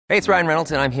Hey, it's Ryan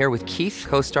Reynolds, and I'm here with Keith,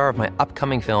 co-star of my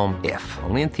upcoming film, If,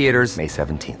 only in theaters May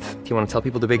 17th. Do you want to tell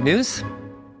people the big news?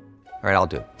 All right, I'll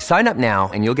do it. Sign up now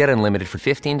and you'll get unlimited for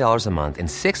 $15 a month and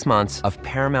 6 months of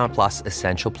Paramount Plus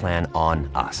Essential Plan on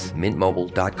us.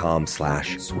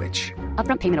 MintMobile.com/switch.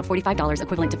 Upfront payment of $45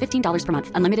 equivalent to $15 per month.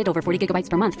 Unlimited over 40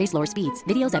 gigabytes per month. Face lower speeds.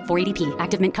 Videos at 480p.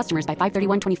 Active Mint customers by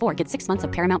 531.24 get 6 months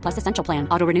of Paramount Plus Essential Plan.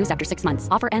 Auto renews after 6 months.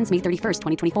 Offer ends May 31st,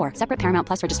 2024. Separate Paramount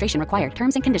Plus registration required.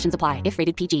 Terms and conditions apply if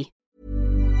rated PG.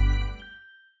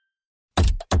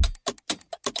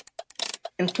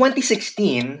 In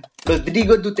 2016,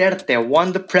 Rodrigo Duterte won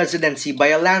the presidency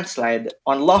by a landslide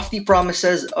on lofty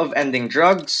promises of ending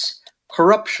drugs,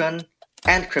 corruption,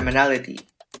 and criminality.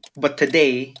 But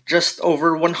today, just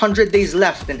over 100 days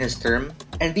left in his term,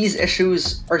 and these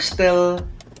issues are still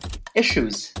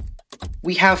issues.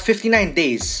 We have 59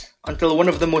 days until one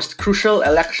of the most crucial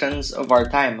elections of our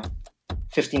time.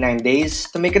 59 days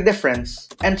to make a difference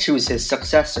and choose his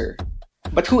successor.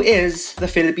 But who is the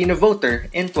Filipino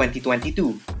voter in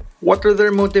 2022? What are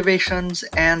their motivations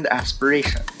and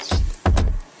aspirations?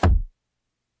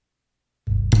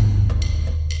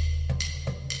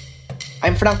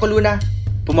 I'm Franco Luna,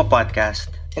 Puma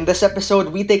Podcast. In this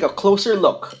episode, we take a closer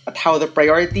look at how the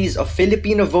priorities of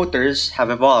Filipino voters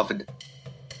have evolved.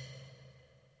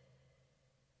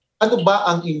 Ano ba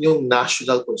ang inyong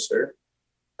national concern?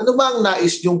 Ano ba ang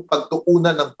nais niyong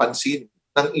pagtuunan ng pansin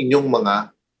ng inyong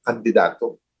mga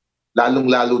kandidato?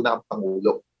 Lalong-lalo na ang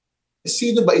Pangulo.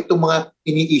 Sino ba itong mga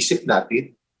iniisip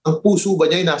natin? Ang puso ba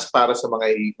niya ay nasa para sa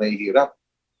mga mahihirap?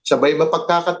 Sabay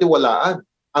mapagkakatiwalaan?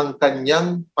 Ang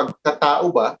kanyang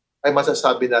pagkatao ba ay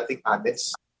masasabi nating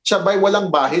honest? Sabay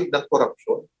walang bahid ng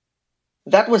korupsyon?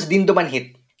 That was Dindo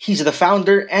Manhit. He's the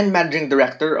founder and managing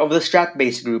director of the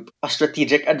Stratbase Group, a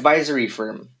strategic advisory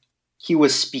firm. He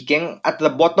was speaking at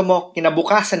the Botomo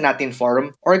Kinabukasan Natin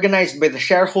Forum organized by the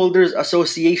Shareholders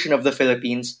Association of the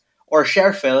Philippines, or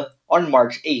SharePhil, on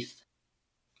March 8th.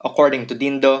 According to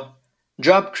Dindo,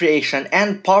 job creation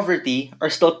and poverty are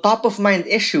still top-of-mind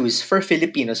issues for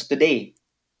Filipinos today.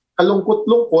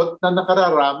 Kalungkot-lungkot na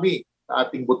nakararami sa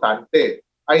ating botante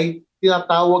ay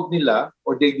tinatawag nila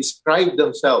or they describe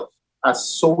themselves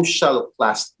as social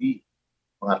class D.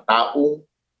 Mga taong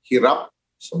hirap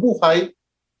sa buhay,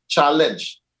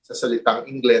 challenge sa salitang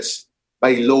Ingles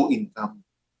by low income.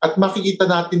 At makikita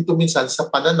natin ito minsan sa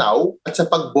pananaw at sa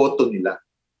pagboto nila.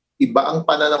 Iba ang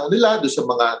pananaw nila doon sa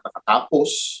mga nakatapos,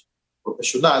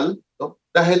 profesional, no?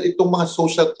 Dahil itong mga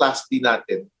social class D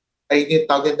natin ay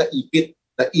tinatawag na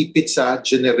ipit sa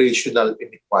generational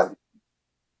inequality.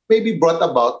 Maybe brought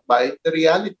about by the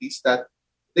realities that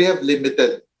they have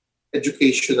limited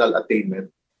educational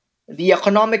attainment. The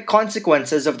economic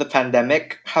consequences of the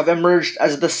pandemic have emerged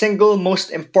as the single most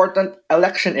important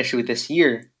election issue this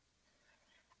year.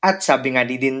 At sabi nga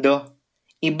ni Dindo,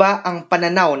 iba ang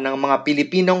pananaw ng mga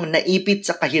Pilipinong naipit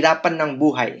sa kahirapan ng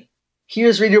buhay.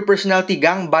 Here's radio personality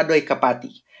Gang Badoy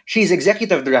Kapati. She's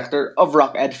executive director of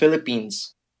Rock Ed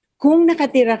Philippines. Kung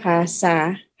nakatira ka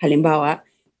sa, halimbawa,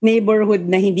 neighborhood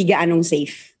na hindi gaanong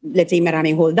safe, let's say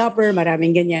maraming hold-upper,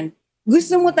 maraming ganyan,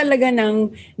 gusto mo talaga ng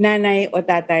nanay o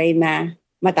tatay na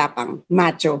matapang,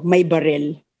 macho, may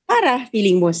baril, para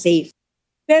feeling mo safe.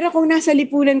 Pero kung nasa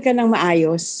lipunan ka ng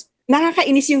maayos,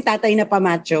 nakakainis yung tatay na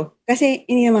pamacho kasi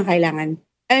hindi naman kailangan.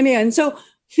 Alam mo yun? So,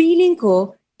 feeling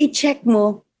ko, i-check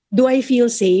mo, do I feel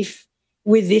safe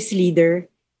with this leader?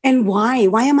 And why?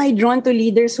 Why am I drawn to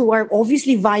leaders who are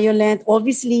obviously violent,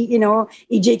 obviously,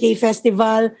 EJK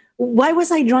Festival? Why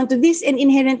was I drawn to this? And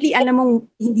inherently, alam mong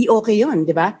hindi okay yun,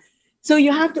 di ba? So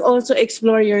you have to also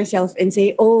explore yourself and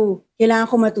say, oh, kailangan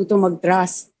ko matuto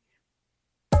mag-trust.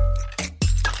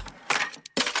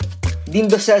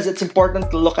 Dindo says it's important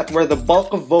to look at where the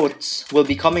bulk of votes will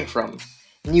be coming from.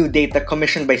 New data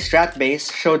commissioned by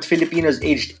Stratbase showed Filipinos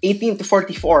aged 18 to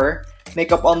 44 make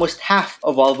up almost half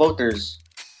of all voters.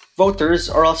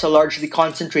 Voters are also largely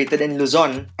concentrated in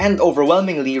Luzon and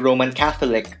overwhelmingly Roman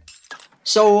Catholic.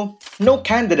 So, no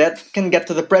candidate can get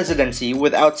to the presidency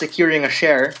without securing a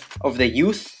share of the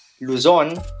youth,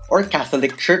 Luzon, or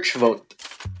Catholic Church vote.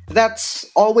 That's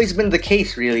always been the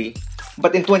case, really.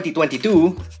 But in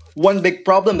 2022, one big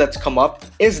problem that's come up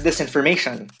is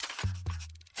disinformation.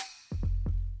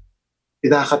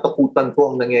 Kinakatakutan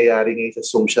ko ang nangyayari ngayon sa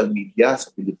social media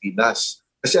sa Pilipinas.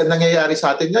 Kasi ang nangyayari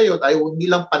sa atin ngayon ay hindi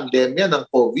lang pandemya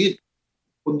ng COVID,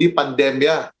 kundi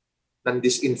pandemya ng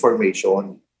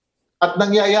disinformation. At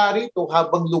nangyayari ito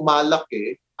habang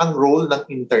lumalaki ang role ng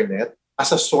internet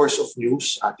as a source of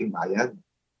news sa ating bayan.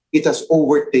 It has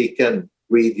overtaken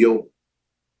radio.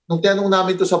 Nung tinanong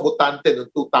namin ito sa botante noong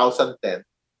 2010,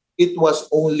 it was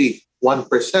only 1%.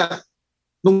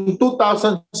 Noong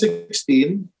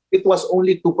 2016, it was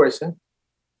only 2%.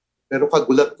 Pero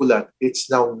kagulat-gulat, it's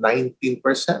now 19%.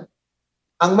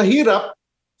 Ang mahirap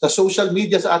sa social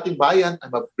media sa ating bayan,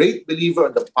 I'm a great believer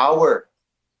in the power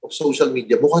of social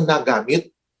media. Mukhang nagamit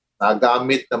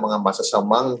ng mga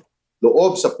masasamang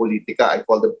loob sa politika. I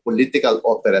call them political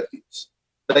operatives.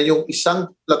 Na yung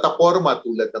isang plataforma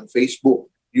tulad ng Facebook,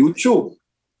 YouTube,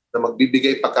 na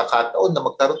magbibigay pagkakataon na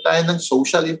magkaroon tayo ng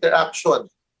social interaction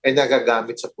ay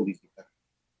nagagamit sa politika.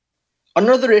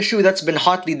 Another issue that's been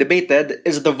hotly debated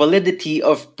is the validity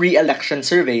of pre-election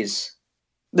surveys.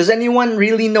 Does anyone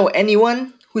really know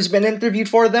anyone who's been interviewed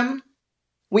for them?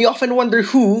 We often wonder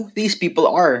who these people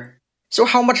are. So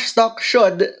how much stock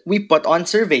should we put on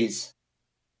surveys?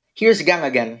 Here's Gang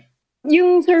again.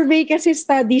 Yung survey kasi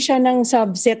study siya ng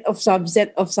subset of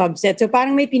subset of subset. So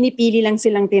parang may pinipili lang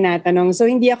silang tinatanong. So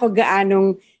hindi ako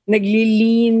gaanong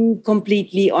nagli-lean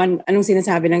completely on anong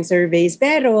sinasabi ng surveys.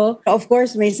 Pero, of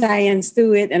course, may science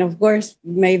to it and of course,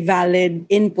 may valid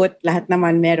input. Lahat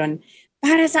naman meron.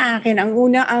 Para sa akin, ang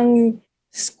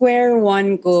square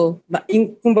one ko,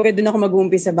 kumbaga doon ako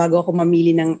mag-uumpisa bago ako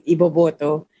mamili ng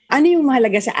iboboto, ano yung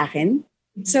mahalaga sa akin?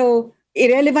 So,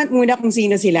 irrelevant muna kung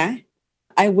sino sila.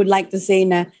 I would like to say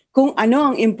na kung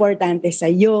ano ang importante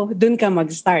sa'yo, doon ka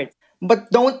mag-start. But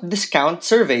don't discount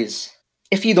surveys.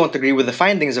 If you don't agree with the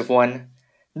findings of one,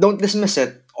 don't dismiss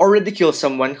it or ridicule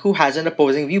someone who has an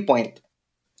opposing viewpoint.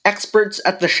 Experts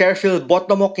at the Sherfield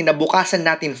Boto Mo Kinabukasan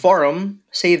Natin Forum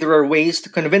say there are ways to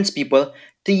convince people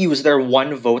to use their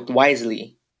one vote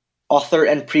wisely. Author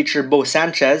and preacher Bo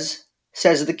Sanchez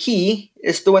says the key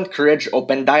is to encourage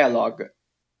open dialogue.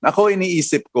 Ako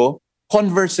iniisip ko,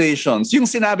 conversations. Yung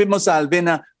sinabi mo, Salve,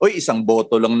 na, isang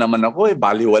boto lang naman ako,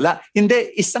 baliwala.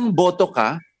 Hindi, isang boto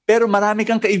ka, pero marami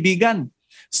kang kaibigan.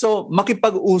 So,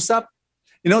 makipag-usap,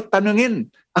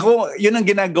 tanungin. Ako, yun ang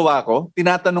ginagawa ko.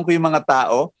 Tinatanong ko yung mga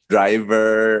tao,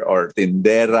 driver, or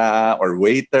tindera, or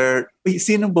waiter,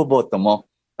 sinong boboto mo?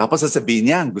 Tapos sasabihin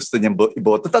niya, gusto niyang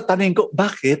iboto. Tatanungin ko,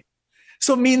 bakit?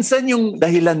 So, minsan yung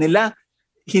dahilan nila,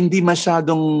 hindi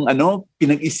masyadong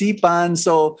pinag-isipan.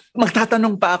 So,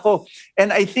 magtatanong pa ako.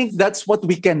 And I think that's what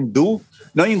we can do.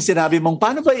 No? Yung sinabi mong,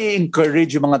 paano ba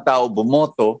i-encourage yung mga tao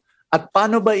bumoto? At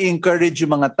paano ba i-encourage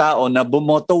yung mga tao na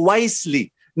bumoto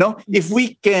wisely? No? If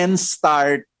we can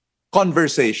start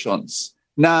conversations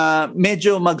na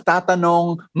medyo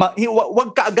magtatanong,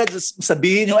 wag ka agad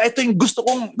sabihin, ito yung gusto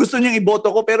niyang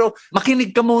iboto ko, pero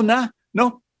makinig ka muna.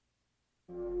 No?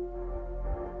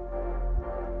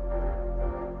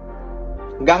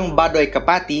 Gang Badoy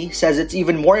Kapati says it's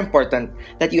even more important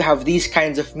that you have these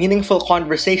kinds of meaningful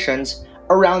conversations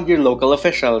around your local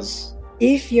officials.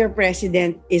 If your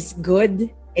president is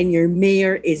good and your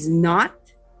mayor is not,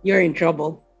 you're in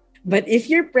trouble. But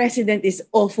if your president is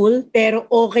awful, pero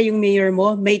okay yung mayor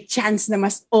mo, may chance na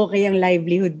mas okay ang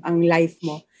livelihood, ang life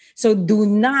mo. So do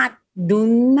not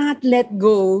let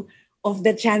go of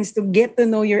the chance to get to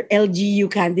know your LGU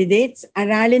candidates.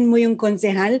 Aralin mo yung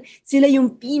konsehal. Sila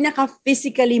yung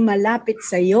pinaka-physically malapit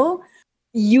sa'yo.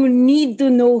 You need to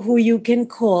know who you can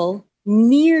call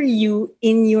near you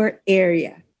in your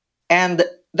area. And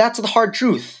that's the hard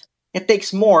truth. It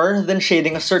takes more than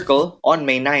shading a circle on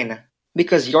May 9,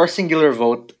 because your singular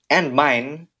vote and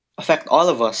mine affect all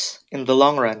of us in the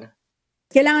long run.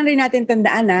 Kailangan rin natin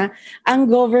tandaan na ang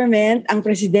government, ang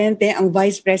presidente, ang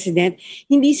vice president,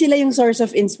 hindi sila yung source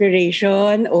of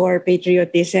inspiration or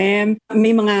patriotism.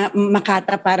 May mga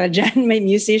makata para dyan, may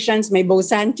musicians, may Bo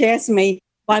Sanchez, may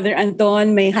Father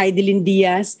Anton, may Heidelin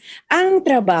Diaz. Ang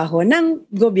trabaho ng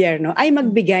gobyerno ay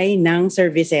magbigay ng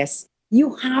services.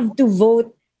 You have to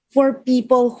vote for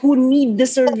people who need the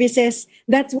services.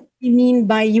 That's what we mean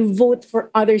by you vote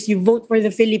for others, you vote for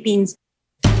the Philippines.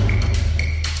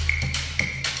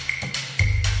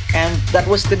 And that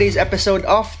was today's episode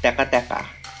of Teka Teka.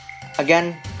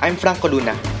 Again, I'm Franco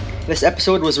Luna. This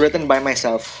episode was written by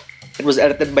myself. It was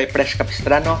edited by Presh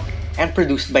Capistrano and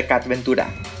produced by Kat Ventura.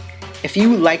 If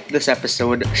you liked this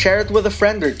episode, share it with a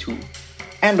friend or two.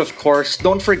 And of course,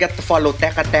 don't forget to follow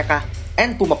Teka Teka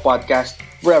and Puma Podcast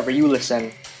wherever you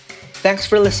listen. Thanks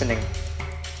for listening.